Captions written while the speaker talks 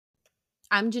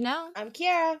I'm Janelle. I'm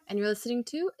Kiara. And you're listening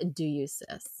to Do You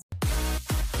Sis?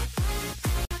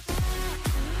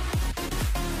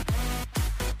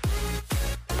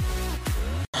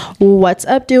 What's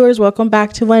up, doers? Welcome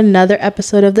back to another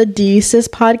episode of the Do You Sis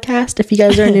podcast. If you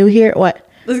guys are new here, what?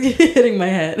 Hitting my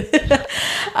head.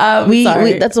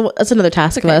 Sorry. That's another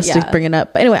task of us to bring it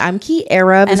up. But anyway, I'm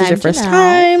Kiara. This is your first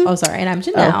time. Oh, sorry. And I'm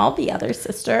Janelle, the other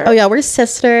sister. Oh, yeah. We're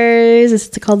sisters.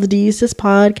 It's called the Do You Sis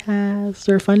podcast.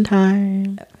 We're a fun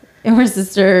time. And we're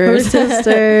sisters. We're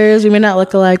sisters. We may not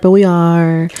look alike, but we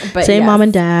are. But Same mom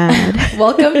and dad.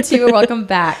 Welcome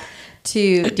back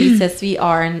to Do You Sis. We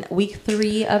are in week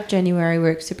 3 of January.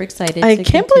 We're super excited. I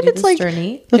can't believe it's like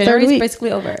journey. The January third week. Is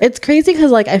basically over. It's crazy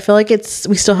because I feel like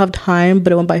we still have time,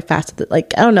 but it went by fast. I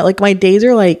don't know. My days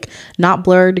are not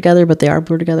blurred together, but they are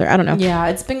blurred together. I don't know. Yeah,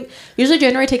 it's been usually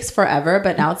January takes forever,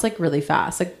 but now it's really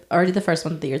fast. Already the first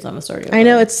one of the year's almost already over. I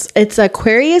know it's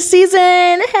Aquarius season.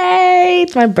 Hey,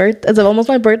 it's my birth. It's almost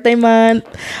my birthday month.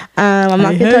 I'm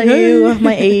not gonna tell you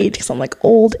my age because I'm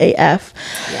old AF.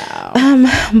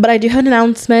 Yeah. But I do have an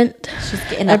announcement. She's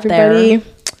getting everybody up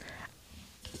there.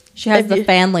 She has the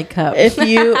family cup.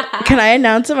 Can I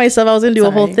announce it myself? I was gonna do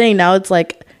a whole thing. Now it's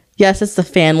yes, it's the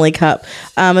family cup.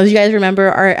 As you guys remember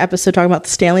our episode talking about the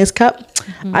Stanley's cup,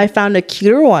 I found a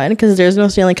cuter one because there's no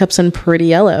Stanley cups in Pretty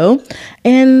Yellow,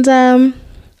 and I'm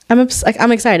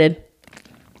excited.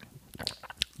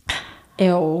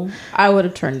 Ew, I would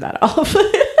have turned that off.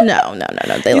 No.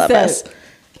 They love us.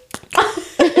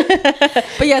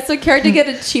 But yeah, so Kiara did get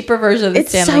a cheaper version of the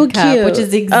Stanley Cup, cute. which is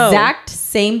the exact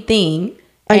same thing.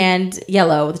 And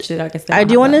yellow, which I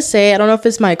do want to say, I don't know if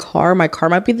it's my car. My car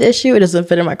might be the issue. It doesn't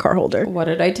fit in my car holder. What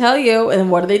did I tell you?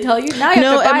 And what did they tell you? Now you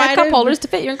have to buy cup holders to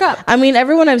fit your cup. I mean,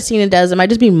 everyone I've seen it does. It might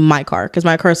just be my car because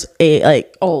my car's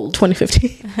old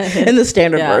 2015 in the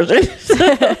standard version.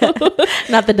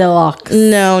 Not the deluxe.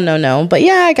 No. But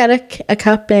yeah, I got a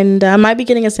cup, and I might be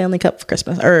getting a Stanley Cup for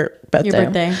Christmas or birthday. Your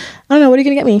birthday. I don't know. What are you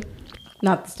gonna get me?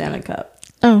 Not the Stanley Cup.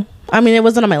 Oh, I mean, it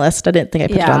wasn't on my list. I didn't think I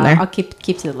put it on there. I'll keep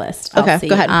to the list. Okay,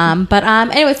 go ahead.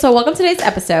 Anyway, so welcome to today's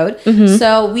episode.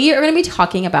 So we are going to be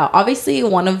talking about obviously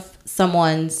one of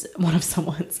someone's.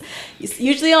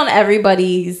 Usually on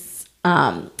everybody's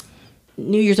New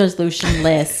Year's resolution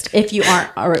list. If you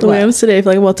aren't already, the way I'm today, I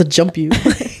feel like I'm about to jump you.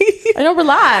 I know.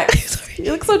 Relax.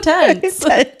 You look so tense.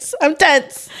 I'm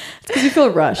tense. It's because you feel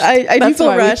rushed. I do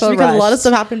feel rushed because a lot of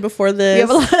stuff happened before this. We have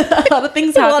a lot of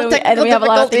things happen, and we have a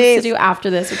lot of things to do after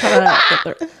this. We're trying to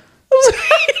get through.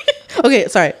 Okay,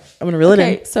 sorry. I'm gonna reel it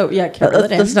in. So yeah, reel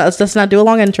it in. Let's not do a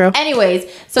long intro. Anyways,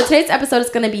 so today's episode is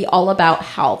going to be all about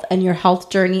health and your health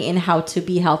journey and how to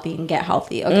be healthy and get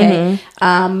healthy. Okay.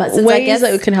 Since ways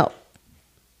that can help.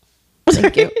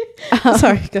 Thank you.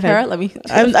 Sorry, go ahead. Kara, let me.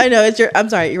 I know it's your. I'm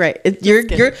sorry. You're right.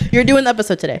 You're doing the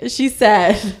episode today. She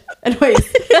said. Anyways,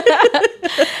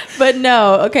 but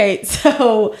no. Okay,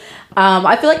 so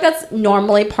I feel like that's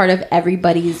normally part of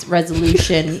everybody's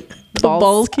resolution. The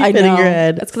balls keep hitting your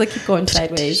head. That's because I keep going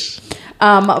sideways.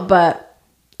 But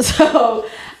so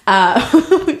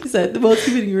you said the balls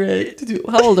keep hitting your head.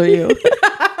 How old are you?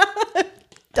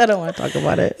 I don't want to talk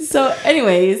about it. So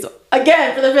anyways,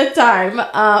 again, for the 5th time,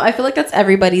 I feel like that's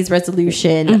everybody's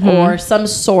resolution or some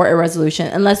sort of resolution,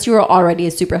 unless you are already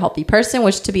a super healthy person,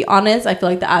 which to be honest, I feel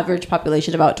like the average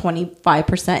population, about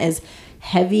 25% is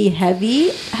heavy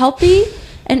healthy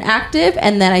and active.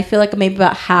 And then I feel like maybe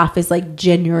about half is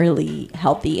genuinely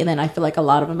healthy. And then I feel like a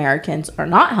lot of Americans are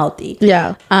not healthy.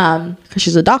 Yeah. Because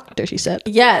she's a doctor, she said.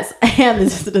 Yes. And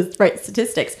this is the right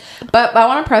statistics. But I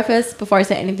want to preface before I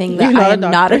say anything that I am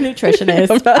not a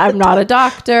nutritionist. I'm not a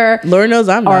doctor. Lord knows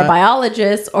I'm not. Or a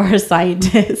biologist or a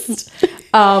scientist.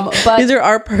 But these are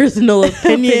our personal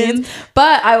opinions.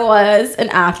 But I was an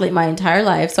athlete my entire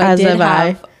life. So I did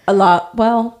have a lot.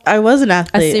 Well, I was an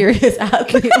athlete, a serious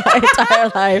athlete my entire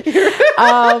life.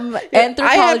 And through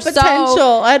college,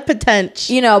 I had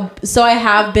potential. So I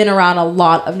have been around a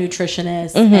lot of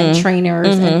nutritionists and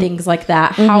trainers and things like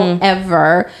that.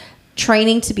 However,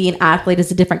 training to be an athlete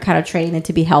is a different kind of training than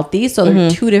to be healthy. So they're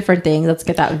two different things. Let's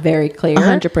get that very clear.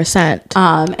 100%.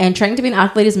 And training to be an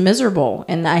athlete is miserable.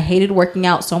 And I hated working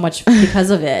out so much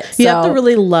because of it. You have to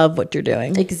really love what you're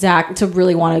doing. Exactly. To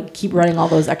really want to keep running all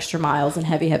those extra miles and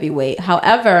heavy weight.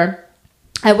 However,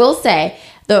 I will say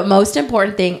the most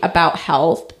important thing about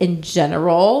health in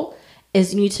general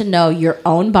is you need to know your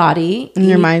own body. And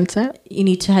your mindset. You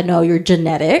need to know your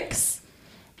genetics.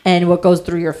 And what goes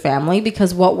through your family,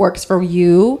 because what works for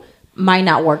you might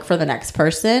not work for the next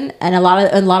person. And a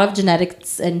lot of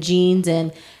genetics and genes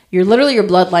and your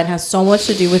bloodline has so much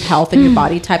to do with health and your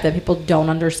body type that people don't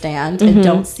understand and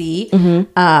don't see. And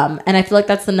I feel like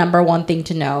that's the number one thing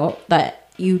to know, that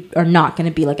you are not going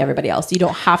to be like everybody else. You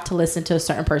don't have to listen to a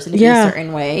certain person to be a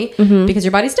certain way because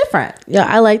your body's different. Yeah,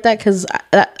 I like that because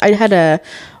I had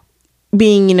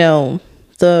being, you know,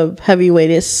 the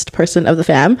heavyweightiest person of the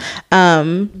fam.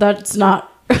 That's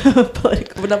not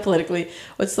not politically.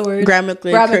 What's the word?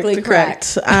 Grammatically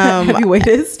correct.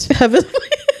 Heavyweightiest.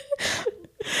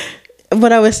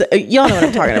 What I was, y'all know what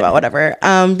I'm talking about. Whatever.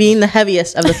 Being the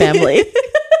heaviest of the family.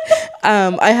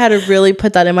 I had to really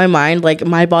put that in my mind. Like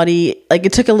my body, like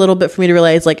it took a little bit for me to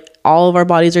realize like all of our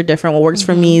bodies are different. What works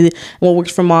for me, what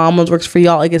works for mom, what works for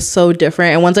y'all, like it's so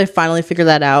different. And once I finally figured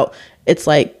that out, it's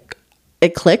like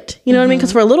it clicked. You know what I mean?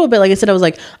 Because for a little bit, like I said, I was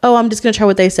like, oh, I'm just gonna try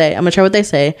what they say. I'm gonna try what they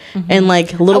say. And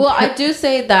like a little. Well, I do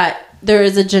say that there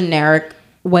is a generic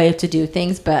way to do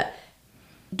things, but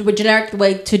the generic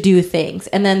way to do things,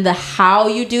 and then the how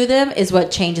you do them is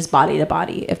what changes body to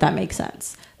body. If that makes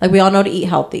sense. Like we all know to eat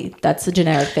healthy. That's a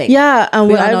generic thing. Yeah.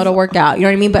 We all know to work out. You know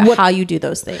what I mean? But how you do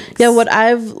those things. Yeah. What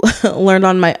I've learned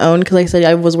on my own, because like I said,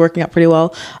 I was working out pretty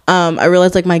well. I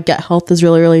realized like my gut health is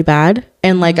really, really bad.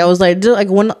 And like I was like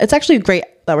it's actually great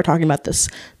that we're talking about this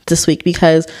week,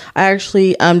 because I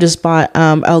actually just bought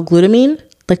L-glutamine,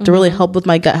 like to really help with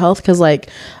my gut health. Because like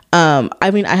I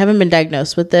mean, I haven't been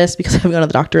diagnosed with this because I haven't gone to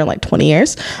the doctor in like 20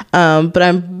 years. But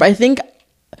I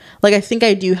think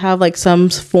I do have like some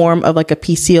form of like a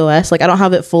PCOS. Like I don't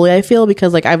have it fully, I feel,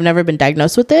 because like I've never been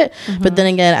diagnosed with it. But then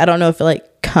again, I don't know if it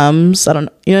like comes, I don't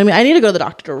know, you know what I mean? I need to go to the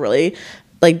doctor to really,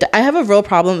 like I have a real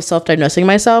problem with self-diagnosing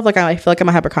myself. Like I feel like I'm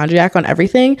a hypochondriac on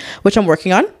everything, which I'm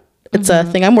working on. It's a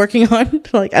thing I'm working on.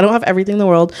 Like I don't have everything in the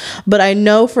world, but I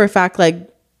know for a fact like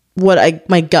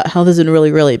my gut health has been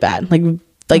really, really bad.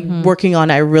 Like working on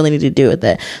it, I really need to do with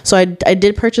it. So I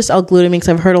did purchase L-glutamine because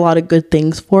I've heard a lot of good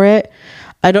things for it.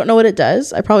 I don't know what it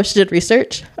does. I probably should have did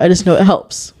research. I just know it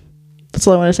helps. That's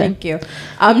all I want to say. Thank you.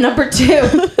 Number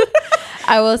 2,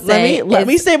 I will say. Let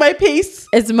me say my piece.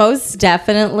 It's most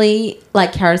definitely,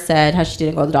 like Kara said, how she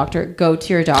didn't go to the doctor. Go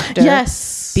to your doctor.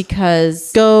 Yes.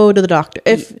 Because. Go to the doctor.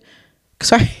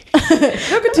 Sorry.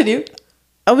 No, continue.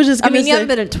 I was just. You haven't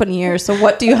been in 20 years, so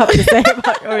what do you have to say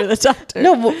about going to the doctor?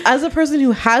 No, well, as a person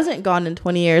who hasn't gone in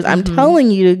 20 years, I'm telling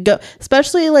you to go.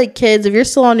 Especially like kids, if you're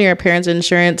still on your parents'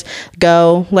 insurance,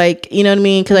 go. Like, you know what I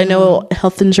mean? Because I know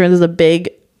health insurance is a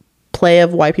big play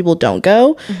of why people don't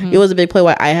go. It was a big play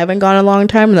why I haven't gone in a long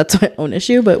time, and that's my own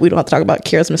issue. But we don't have to talk about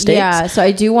Kira's mistakes. Yeah. So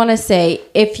I do want to say,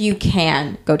 if you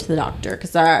can, go to the doctor,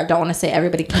 because I don't want to say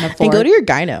everybody can afford. And go to your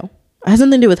gyno. It has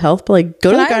nothing to do with health, but like go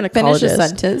to the gynecologist. Finish a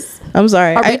sentence? I'm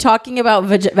sorry. Are we talking about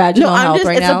vaginal health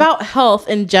right now? It's about health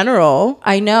in general.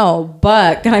 I know,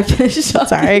 but can I finish?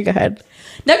 Sorry, go ahead.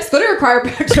 Next, go to your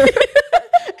chiropractor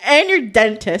and your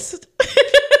dentist.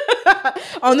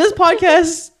 On this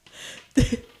podcast,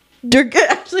 you're good.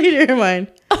 Actually, never mind.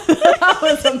 That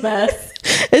was a mess.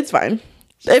 It's fine.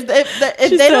 If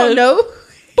they don't know.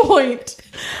 Point.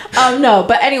 No,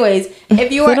 but anyways,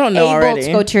 if you are able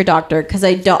to go to your doctor, because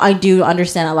I do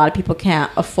understand a lot of people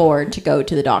can't afford to go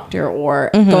to the doctor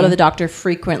or go to the doctor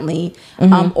frequently,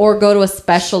 or go to a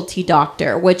specialty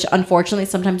doctor, which unfortunately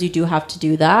sometimes you do have to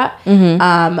do that.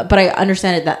 But I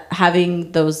understand it that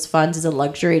having those funds is a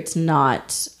luxury. It's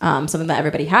not something that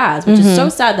everybody has, which is so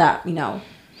sad that, you know,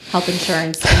 health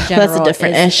insurance in general. That's a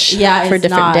different ish. Yeah, for a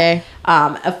different day.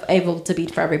 Able to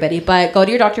beat for everybody, but go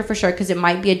to your doctor for sure, because it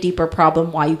might be a deeper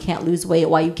problem why you can't lose weight,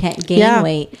 why you can't gain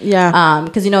weight.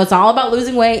 Because you know it's all about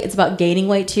losing weight, it's about gaining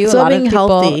weight too. So a lot of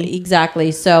people, healthy.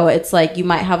 Exactly. So it's like you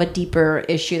might have a deeper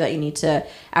issue that you need to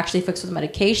actually fix with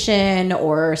medication,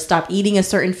 or stop eating a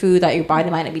certain food that your body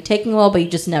might not be taking well, but you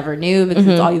just never knew because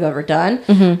it's all you've ever done.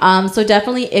 So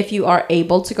definitely, if you are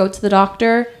able to go to the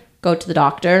doctor, go to the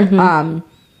doctor.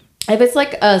 If it's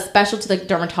like a specialty like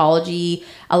dermatology,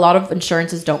 a lot of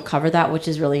insurances don't cover that, which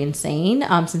is really insane.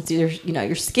 Since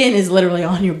your skin is literally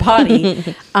on your body.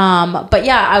 But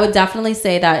yeah, I would definitely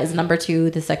say that is number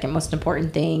 2. The second most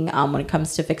important thing when it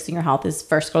comes to fixing your health is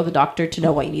first go to the doctor to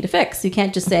know what you need to fix. You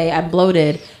can't just say I'm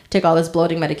bloated, take all this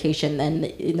bloating medication, then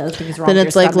nothing is wrong. Then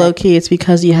it's like low key, it's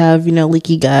because you have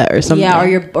leaky gut or something. Yeah,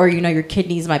 or your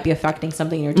kidneys might be affecting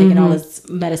something. You're taking all this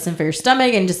medicine for your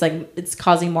stomach, and just like it's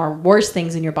causing worse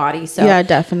things in your body. So yeah,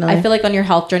 definitely. I feel like on your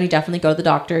health journey, definitely go to the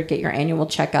doctor, get your annual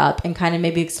checkup, and kind of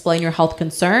maybe explain your health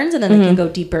concerns, and then they can go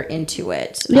deeper into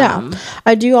it. Yeah,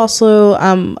 I do also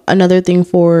another thing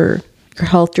for your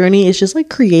health journey is just like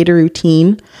create a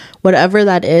routine, whatever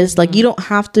that is. Like you don't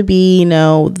have to be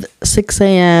 6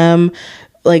 a.m.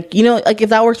 like like if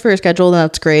that works for your schedule, then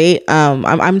that's great.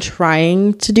 I'm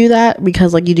trying to do that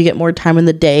because like you do get more time in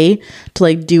the day to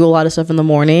like do a lot of stuff in the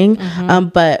morning.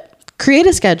 But create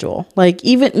a schedule. Like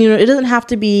even it doesn't have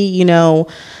to be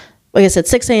like I said,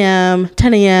 6 a.m.,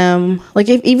 10 a.m. Like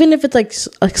even if it's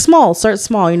like small, start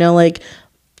small, you know, like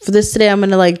for this today, I'm going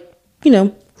to like, you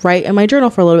know, write in my journal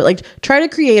for a little bit. Like try to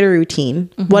create a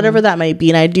routine, whatever that might be.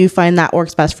 And I do find that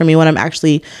works best for me when I'm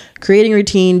actually creating a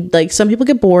routine. Like some people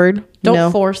get bored.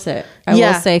 Don't force it. I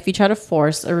will say if you try to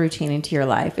force a routine into your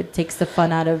life, it takes the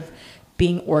fun out of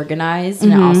being organized,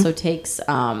 and it also takes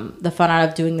the fun out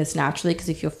of doing this naturally, because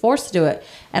if you're forced to do it,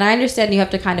 and I understand you have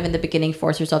to kind of in the beginning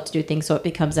force yourself to do things so it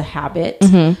becomes a habit,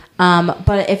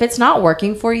 but if it's not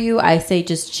working for you, I say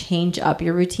just change up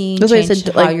your routine. That's change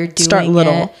how like, you're doing start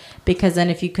little. it, because then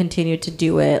if you continue to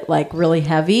do it like really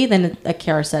heavy, then like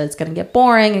Kara said, it's going to get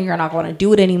boring and you're not going to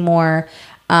do it anymore.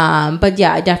 But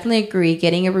yeah, I definitely agree,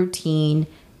 getting a routine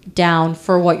down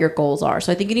for what your goals are.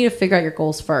 So I think you need to figure out your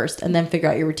goals first and then figure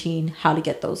out your routine, how to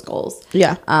get those goals.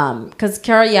 Yeah. Because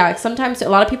Kara, sometimes a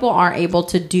lot of people aren't able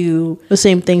to do the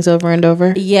same things over and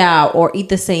over. Yeah, or eat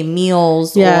the same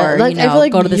meals, or like, I feel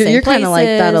like go to the same you're places. kind of like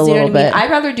that a little bit. I'd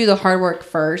rather do the hard work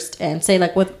first and say,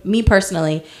 like with me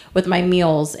personally, with my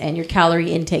meals and your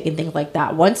calorie intake and things like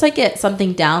that. Once I get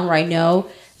something down where I know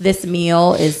this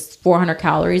meal is 400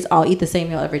 calories, I'll eat the same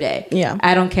meal every day. Yeah.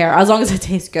 I don't care as long as it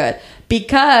tastes good,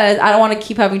 because I don't want to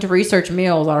keep having to research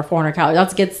meals that are 400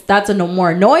 calories. That's more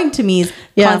annoying to me, is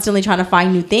constantly trying to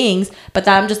find new things. But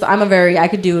I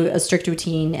could do a strict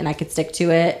routine and I could stick to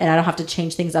it and I don't have to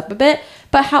change things up a bit.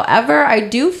 But however, I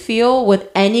do feel with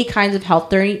any kinds of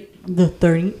health journey,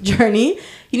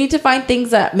 you need to find things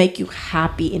that make you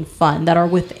happy and fun, that are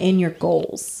within your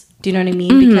goals. Do you know what I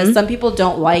mean? Because some people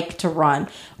don't like to run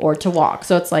or to walk.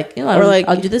 So it's like, or like,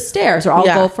 I'll do the stairs, or I'll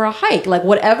go for a hike. Like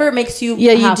whatever makes you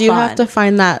you do have to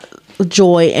find that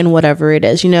joy in whatever it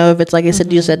is. You know, if it's like I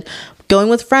said, you said going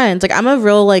with friends. Like I'm a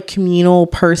real like communal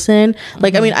person.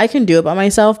 Like I mean, I can do it by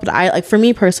myself, but I like, for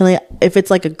me personally, if it's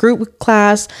like a group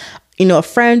class, you know, a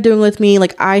friend doing with me,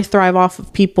 like I thrive off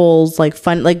of people's like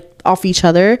fun, like off each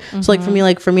other. So like for me,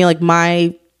 like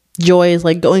my joy is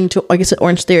like going to, like I said,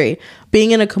 Orange Theory,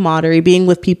 being in a camaraderie, being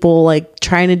with people, like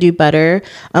trying to do better.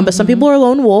 But some people are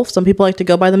lone wolf. Some people like to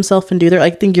go by themselves and do their, I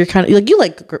think you're kind of like, you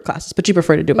like group classes, but you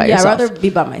prefer to do it by yourself. Yeah, I'd rather be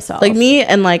by myself. Like me,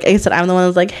 and like I said, I'm the one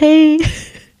that's like, hey.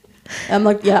 I'm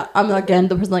like, I'm again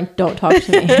the person like, don't talk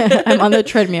to me. I'm on the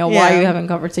treadmill. Why are you having a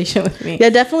conversation with me? Yeah,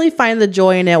 definitely find the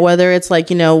joy in it, whether it's like,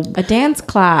 you know, a dance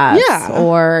class,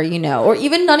 or you know, or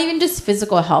even not even just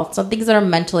physical health, some things that are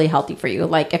mentally healthy for you.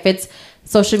 Like if it's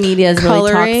social media is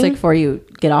really toxic for you,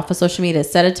 get off of social media,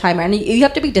 set a timer, and you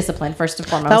have to be disciplined first and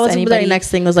foremost. That was the next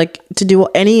thing, was like, to do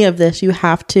any of this you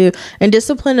have to, and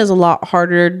discipline is a lot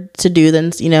harder to do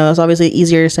than, you know, it's obviously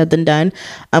easier said than done,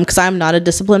 because I'm not a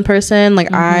disciplined person. Like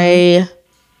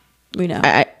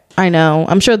I know,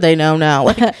 I'm sure they know now,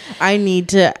 like I need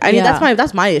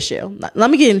that's my issue. Let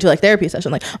me get into like therapy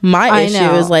session. Like my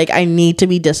issue is like I need to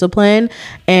be disciplined,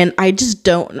 and I just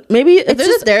don't. Maybe if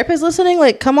there's a therapist listening,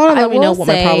 like come on and let me know what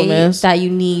my problem is. That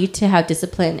you need to have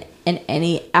discipline in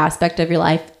any aspect of your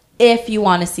life if you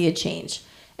want to see a change.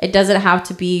 It doesn't have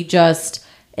to be just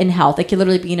in health. It could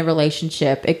literally be in a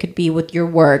relationship. It could be with your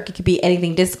work. It could be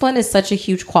anything. Discipline is such a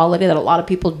huge quality that a lot of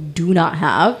people do not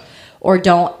have, or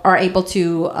are able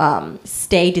to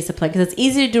stay disciplined, because it's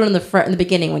easy to do it in the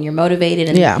beginning when you're motivated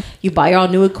and you buy all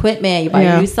new equipment, you buy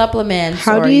your new supplements.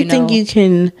 How do you think you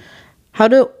can?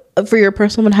 For your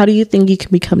personal one, how do you think you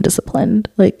can become disciplined?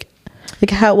 Like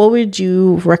what would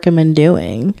you recommend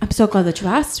doing? I'm so glad that you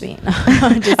asked me.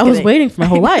 I was waiting for my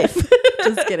whole life.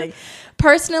 Just kidding.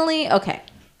 Personally, okay,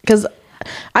 because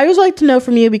I always like to know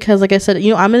from you, because like I said,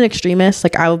 you know, I'm an extremist.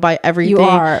 Like I will buy everything. You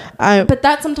are. But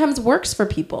that sometimes works for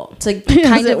people. It's like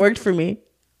it worked for me.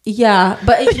 Yeah,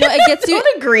 but it gets you. I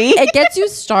don't agree. It gets you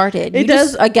started. It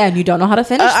does. Again, you don't know how to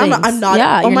finish things. I'm not.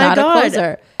 Yeah, you're not God. A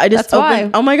closer. I just That's why.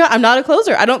 Oh my God, I'm not a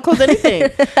closer. I don't close anything.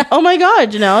 Oh my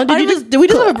God, Janelle, did we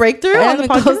just have a breakthrough on the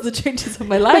podcast? Close the changes of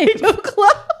my life. No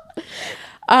close.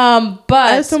 But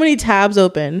I have so many tabs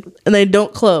open and they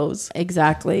don't close.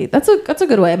 Exactly. That's a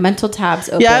good way. Mental tabs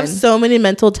open. Yeah, I have so many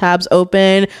mental tabs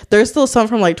open. There's still some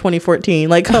from like 2014.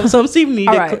 Like some seem needed.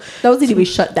 All right. Those need to be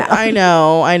shut down. I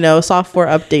know. Software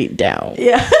update down.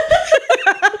 Yeah.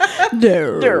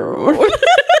 No.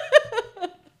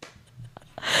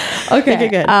 Okay.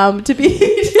 Good. To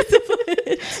be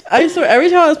I swear, every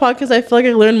time on this podcast, I feel like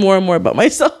I learn more and more about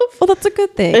myself. Well, that's a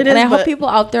good thing. It is, and I hope people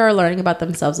out there are learning about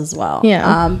themselves as well.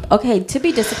 Yeah. Okay, to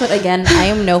be disciplined, again, I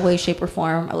am no way, shape, or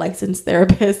form a licensed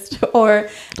therapist or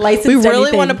licensed We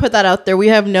really want to put that out there. We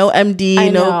have no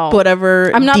MD, no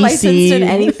whatever. I'm not DC, licensed in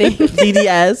anything.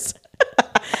 DDS.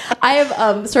 I have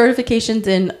certifications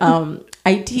in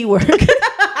IT work.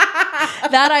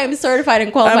 That I am certified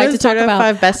and qualified to talk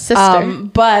about. Best sister.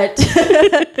 But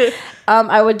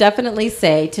I would definitely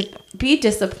say to be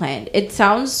disciplined. It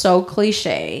sounds so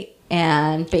cliche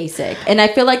and basic, and I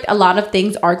feel like a lot of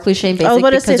things are cliche and basic. I was about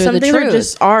to because say some things are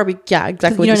just are. Yeah,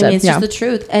 exactly. What you know what I mean? It's yeah. just the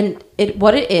truth, and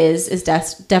what it is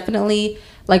definitely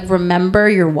like remember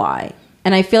your why.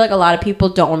 And I feel like a lot of people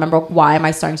don't remember why am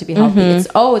I starting to be healthy.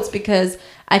 It's because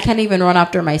I can't even run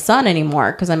after my son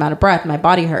anymore because I'm out of breath. My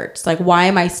body hurts. Like, why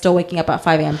am I still waking up at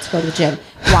 5 a.m. to go to the gym?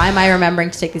 Why am I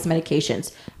remembering to take these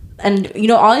medications? And, you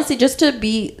know, honestly, just to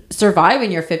survive in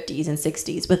your 50s and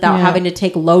 60s without having to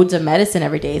take loads of medicine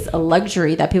every day is a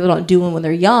luxury that people don't do when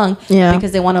they're young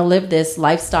because they want to live this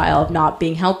lifestyle of not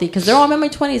being healthy. Because they're all in my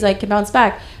 20s, I can bounce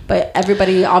back. But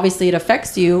everybody, obviously, it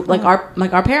affects you. Like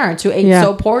our parents who ate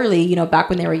so poorly, you know, back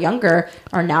when they were younger,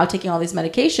 are now taking all these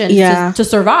medications to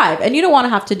survive. And you don't want to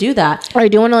have to do that. I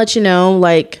do want to let you know,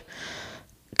 like,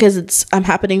 because it's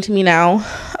happening to me now.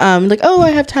 Like, oh,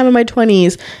 I have time in my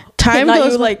 20s. Time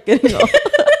goes like I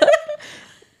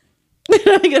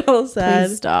get all sad.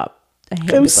 Please stop.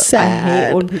 I'm sad. I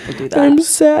hate when people do that. I'm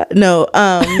sad. No,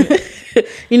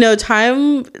 you know,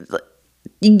 time.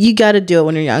 You got to do it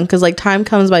when you're young because like time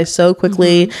comes by so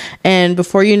quickly, and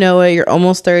before you know it, you're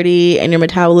almost 30, and your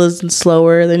metabolism is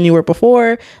slower than you were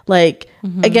before. Like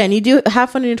again, you do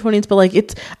have fun in your 20s, but like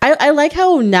it's I like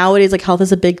how nowadays like health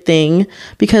is a big thing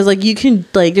because like you can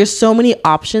like there's so many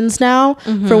options now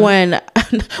for when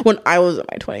I was in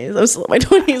my 20s. I was still in my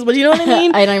 20s, but you know what I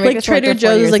mean? Like Trader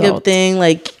Joe's is like a thing.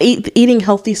 Like eating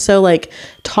healthy, so like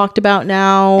talked about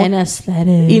now, and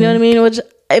aesthetic. You know what I mean? Which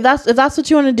if that's what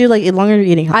you want to do, like as long as you're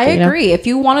eating healthy. I agree. You know? If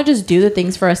you want to just do the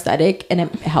things for aesthetic and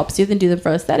it helps you, then do them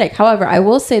for aesthetic. However, I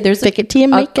will say there's a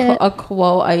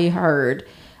quote I heard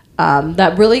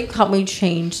that really helped me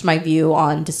change my view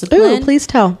on discipline. Ooh, please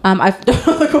tell. I don't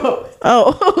know the quote.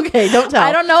 Oh, okay. Don't tell.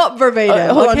 I don't know it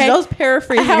verbatim. Hold on. I was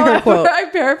paraphrasing her quote.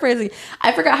 I'm paraphrasing.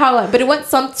 I forgot how it went, but it went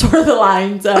some sort of the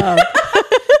lines of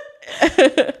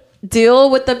deal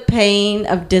with the pain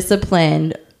of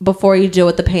discipline before you deal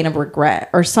with the pain of regret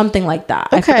or something like that.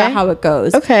 Okay. I forgot how it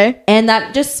goes. Okay. And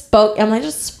that just spoke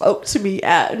to me.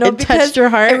 It touched your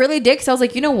heart. It really did. Because I was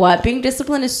like, you know what? Being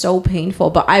disciplined is so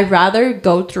painful, but I'd rather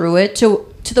go through it to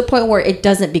the point where it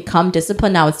doesn't become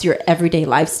discipline. Now it's your everyday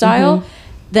lifestyle.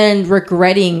 Than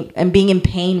regretting and being in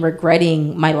pain,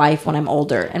 regretting my life when I'm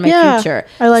older and my future.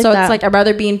 I like that. So it's like I'd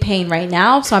rather be in pain right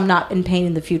now, so I'm not in pain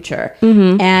in the future.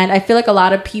 And I feel like a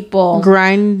lot of people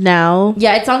grind now.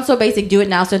 Yeah, it sounds so basic. Do it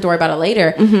now, so you don't have to worry about it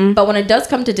later. But when it does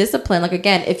come to discipline, like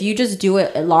again, if you just do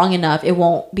it long enough, it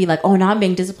won't be like, oh, now I'm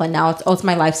being disciplined. Now it's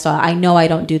my lifestyle. I know I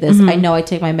don't do this. I know I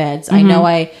take my meds. I know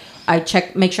I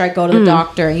check, make sure I go to the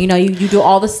doctor. You know, you do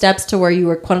all the steps to where you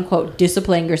were quote unquote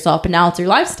disciplining yourself, but now it's your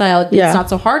lifestyle. It's not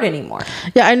so hard anymore.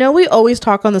 Yeah, I know we always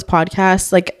talk on this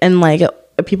podcast, like, and like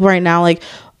people right now, like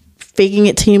faking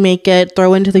it till you make it,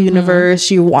 throw into the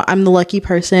universe. I'm the lucky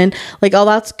person. Like, oh,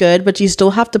 that's good, but you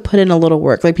still have to put in a little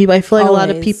work. Like I feel like a lot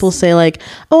of people say like,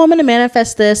 oh, I'm gonna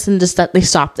manifest this, and just that they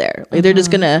stop there. Like they're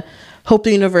just gonna hope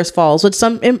the universe falls, which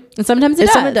sometimes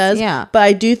it does. Yeah, but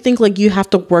I do think like you have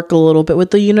to work a little bit with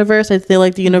the universe. I feel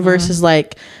like the universe is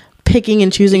like picking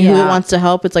and choosing who it wants to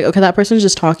help. It's like, okay, that person's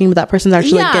just talking, but that person's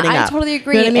actually like, getting up. I totally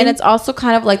agree. You know what I mean? And it's also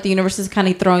kind of like the universe is kind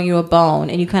of throwing you a bone,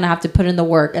 and you kind of have to put in the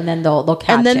work, and then they'll catch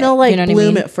it. And then they'll like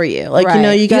bloom it for you. Like, you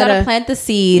know, you gotta plant the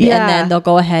seed, and then they'll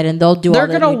go ahead and they'll do all the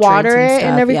nutrients. They're gonna water it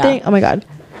and everything. Oh my god.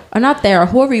 Or not there.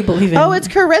 Whoever you believe in. Oh, it's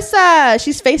Carissa.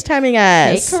 She's FaceTiming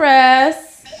us. Hey, Carissa.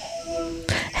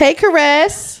 Hey,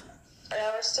 Chris. Are you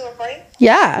still recording?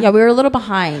 Yeah. Yeah, we were a little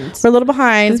behind. Because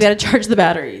we had to charge the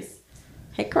batteries.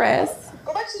 Hey, Chris.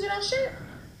 Go back to do that shit.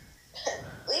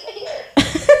 Leave it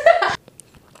here.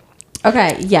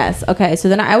 Okay, yes. Okay, so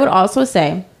then I would also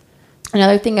say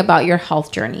another thing about your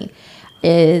health journey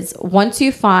is once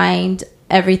you find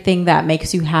everything that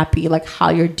makes you happy, like how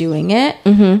you're doing it,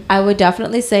 I would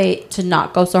definitely say to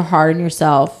not go so hard on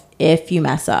yourself if you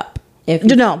mess up.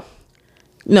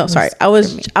 No, sorry. I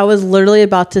was literally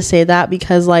about to say that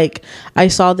because like I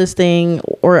saw this thing,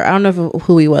 or I don't know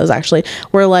who he was actually,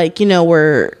 where like, you know,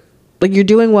 where like you're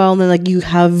doing well and then like you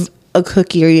have a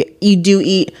cookie, or you do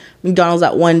eat McDonald's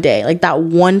that one day. Like that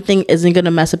one thing isn't going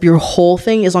to mess up your whole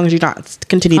thing as long as you're not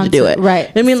continue to do it. Right.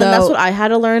 I mean, like, that's what I had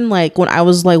to learn. Like when I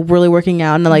was like really working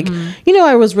out and like, you know,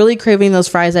 I was really craving those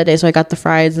fries that day. So I got the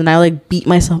fries and I like beat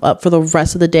myself up for the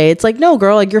rest of the day. It's like, no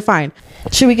girl, like you're fine.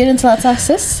 Should we get into Let's Ask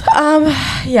Sis?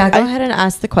 Yeah, go ahead and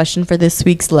ask the question for this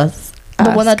week's Let's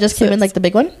Ask The one that just came in, like the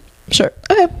big one? Sure.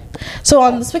 Okay. So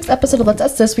on this week's episode of Let's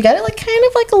Ask This, we got it like kind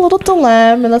of like a little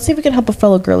dilemma, and let's see if we can help a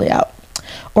fellow girly out.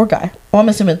 or guy. Well, I'm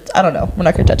assuming, I don't know. We're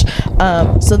not going to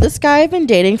touch. So this guy I've been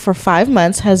dating for 5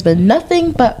 months has been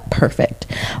nothing but perfect.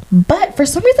 But for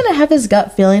some reason, I have this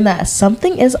gut feeling that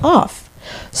something is off.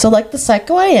 So like the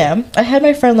psycho I am, I had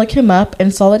my friend look him up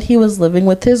and saw that he was living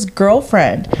with his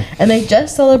girlfriend. And they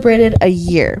just celebrated a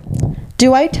year.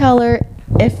 Do I tell her?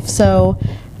 If so,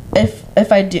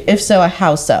 if I do, if so,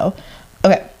 how so?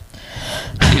 Okay.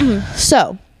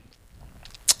 So,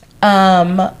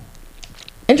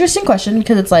 interesting question,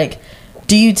 because it's like,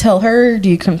 do you tell her? Do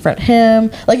you confront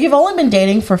him? Like, you've only been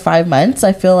dating for 5 months.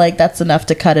 I feel like that's enough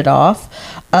to cut it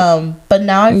off. But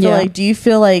now I feel like, do you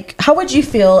feel like, how would you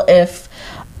feel if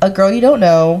a girl you don't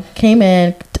know came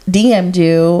in, DM'd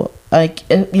you, like,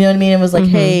 you know what I mean? And was like,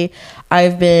 hey,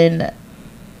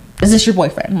 is this your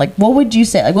boyfriend? Like, what would you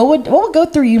say? Like, what would go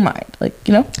through your mind? Like,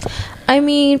 you know? I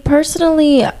mean,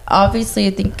 personally, obviously,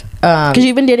 I think because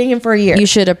you've been dating him for a year, you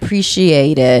should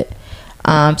appreciate it,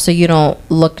 so you don't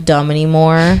look dumb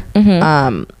anymore.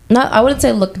 I wouldn't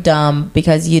say look dumb,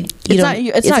 because it's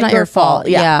not your fault.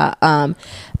 Yeah.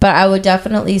 But I would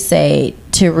definitely say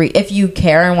if you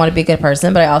care and want to be a good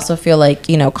person, but I also feel like,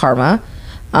 karma.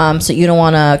 So you don't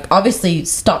want to obviously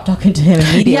stop talking to him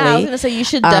immediately. Yeah, I was gonna say you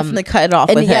should definitely cut it off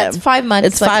with him. It's 5 months.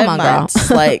 It's like, 5 months.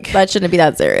 Girl. Like, that shouldn't be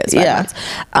that serious.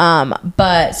 5 months.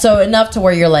 But so enough to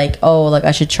where you're like, oh, like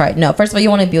I should try. No, first of all, you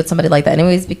want to be with somebody like that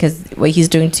anyways, because what he's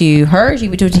doing to her, he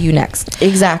would do it to you next.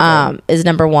 Exactly. Is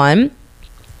number one.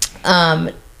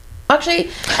 Actually,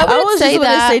 I was just going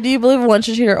to say, do you believe once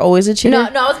a cheater, always a cheater? No,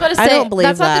 I was about to say, I don't believe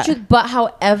that's not the truth. But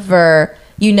however,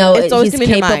 he's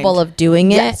capable of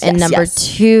doing it. Yes, and number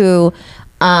two,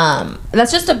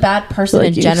 that's just a bad person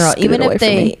in general. Even if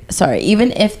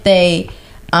they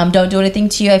don't do anything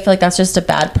to you, I feel like that's just a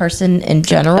bad person in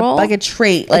general. Like a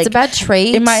trait. It's a bad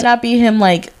trait. It might not be him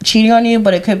like cheating on you,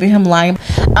 but it could be him lying.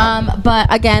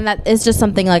 But again, that is just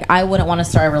something like I wouldn't want to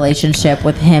start a relationship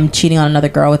with him cheating on another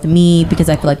girl with me, because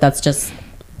I feel like that's just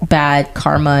bad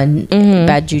karma and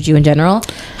bad juju in general.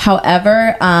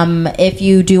 However, if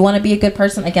you do want to be a good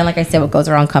person, again, like I said, what goes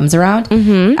around comes around.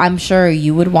 I'm sure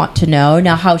you would want to know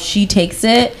now how she takes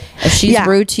it. If she's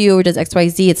rude to you or does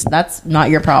XYZ, that's not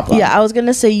your problem. Yeah, I was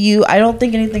gonna say I don't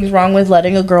think anything's wrong with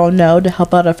letting a girl know to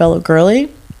help out a fellow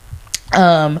girly.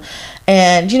 And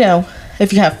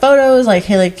if you have photos, like,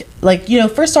 hey,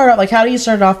 first start off, like, how do you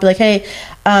start off? Be like, hey,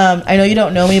 I know you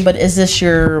don't know me, but is this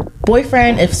your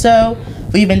boyfriend? If so,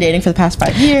 we've been dating for the past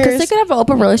 5 years. Because they could have an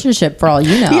open relationship for all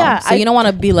you know. Yeah. So you don't want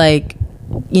to be like,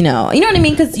 you know what I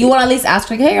mean? Because you want to at least ask,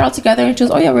 like, hey, you're all together. And she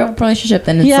goes, oh, yeah, we have a relationship.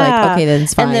 Then it's like, okay, then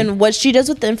it's fine. And then what she does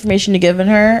with the information you've given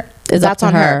her, that's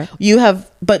on her. You have,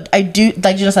 but I do,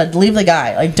 like you just said, leave the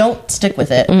guy. Like, don't stick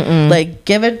with it. Like,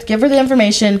 give her the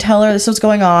information. Tell her this is what's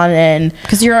going on. And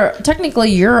because you're a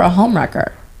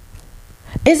homewrecker.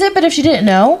 Is it? But if she didn't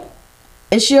know,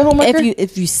 is she a homewrecker?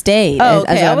 If you stayed. Oh,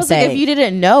 okay. I was like, if you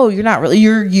didn't know, you're not really.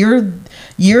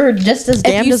 You're just as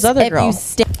damned as other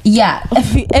girls.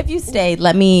 If you stayed,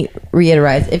 let me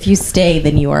reiterate. If you stay,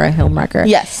 then you are a homewrecker.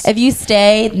 Yes. If you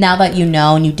stay, now that you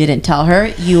know and you didn't tell her,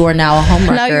 you are now a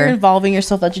homewrecker. Now you're involving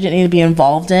yourself that you didn't need to be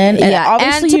involved in. And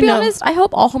obviously, and to be honest, I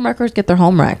hope all homewreckers get their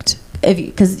home wrecked.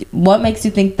 Because what makes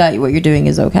you think that what you're doing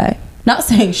is okay? Not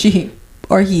saying she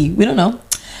or he. We don't know.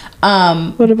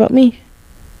 What about me?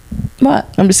 What?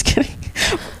 I'm just kidding.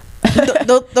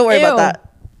 don't worry about that.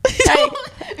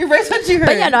 Your first what you heard.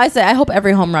 But yeah, no, I say I hope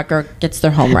every homewrecker gets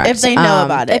their home wrecked. If they know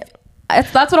about it.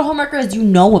 If that's what a homewrecker is, you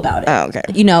know about it. Oh, okay.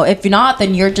 If you're not,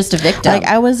 then you're just a victim. Like,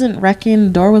 I wasn't wrecking, the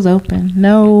door was open.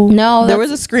 No, there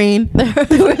was a screen. There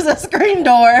was a screen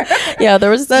door. Yeah, there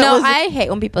was. I hate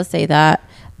when people say that.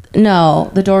 No,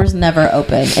 the door's never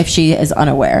open if she is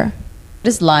unaware.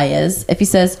 This lie is if he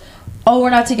says, oh,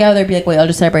 we're not together, be like, wait, I'll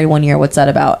just celebrate 1 year. What's that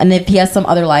about? And if he has some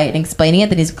other lie and explaining it,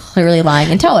 then he's clearly lying,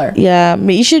 and tell her. Yeah,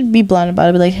 you should be blunt about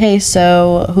it. Be like, hey,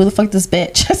 so who the fuck this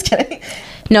bitch? Just kidding.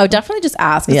 No, definitely just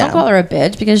ask. Don't call her a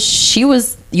bitch, because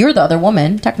you're the other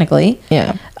woman, technically.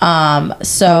 Yeah.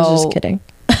 So I was just kidding.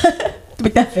 To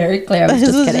make that very clear, I was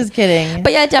just kidding.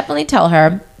 But yeah, definitely tell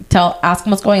her. Ask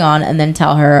him what's going on, and then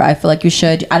tell her. I feel like you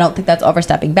should. I don't think that's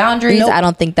overstepping boundaries. Nope. I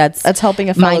don't think that's helping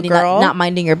a fellow girl. Not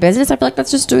minding your business. I feel like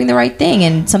that's just doing the right thing,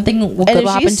 and something good will happen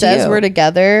to you. If she says we're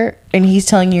together and he's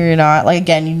telling you you're not, like,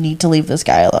 again, you need to leave this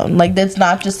guy alone. Like, that's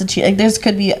not just a cheat. Like, this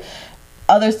could be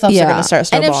other stuff are going to start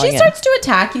snowballing. And if she starts to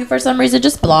attack you for some reason,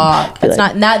 just block. It's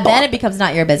not that. Then it becomes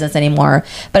not your business anymore.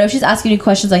 But if she's asking you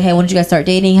questions like, hey, when did you guys start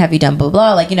dating? Have you done blah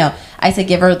blah? Like, I say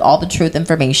give her all the truth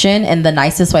information in the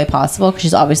nicest way possible, because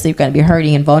she's obviously going to be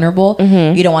hurting and vulnerable.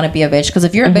 You don't want to be a bitch, because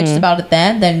if you're a bitch about it,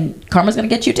 then karma's going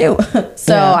to get you too.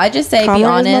 So I just say be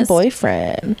honest. Is my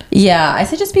boyfriend. Yeah, I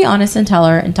say just be honest and tell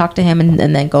her and talk to him, and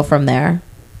then go from there.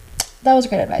 that was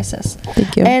great advice, sis.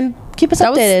 Thank you. And keep us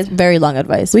That was updated. very long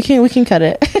advice. We can cut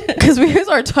it. Because we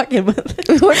started talking about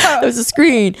there's a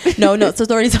screen. No, so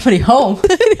there's already somebody home.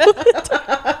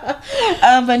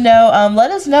 But no,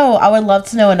 let us know. I would love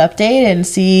to know an update and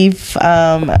see if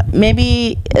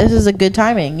maybe this is a good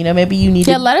timing. You know, maybe you need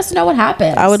Yeah, to, let us know what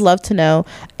happens. I would love to know.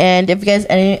 And if you guys,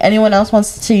 anyone else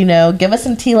wants to, you know, give us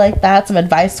some tea like that, some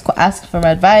advice, ask for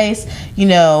advice, you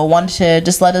know, want to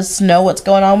just let us know what's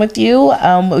going on with you.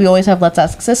 We always have Let's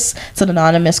Ask Sis. It's an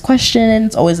anonymous question.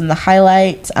 It's always in the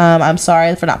highlights. I'm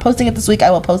sorry for not posting it this week.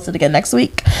 I will post it again next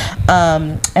week.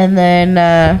 And then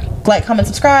like, comment,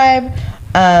 subscribe.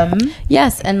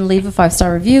 Yes, and leave a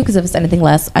 5-star review, because if it's anything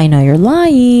less, I know you're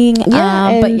lying.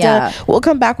 But yeah, we'll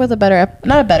come back with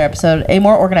a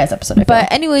more organized episode. I feel.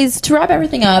 But anyways, to wrap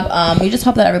everything up, we just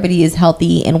hope that everybody is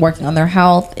healthy and working on their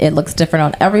health. It looks different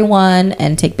on everyone,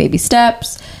 and take baby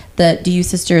steps. The Do You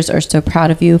Sisters are so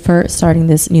proud of you for starting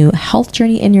this new health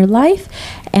journey in your life.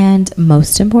 And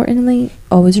most importantly,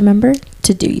 always remember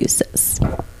to do you, sis.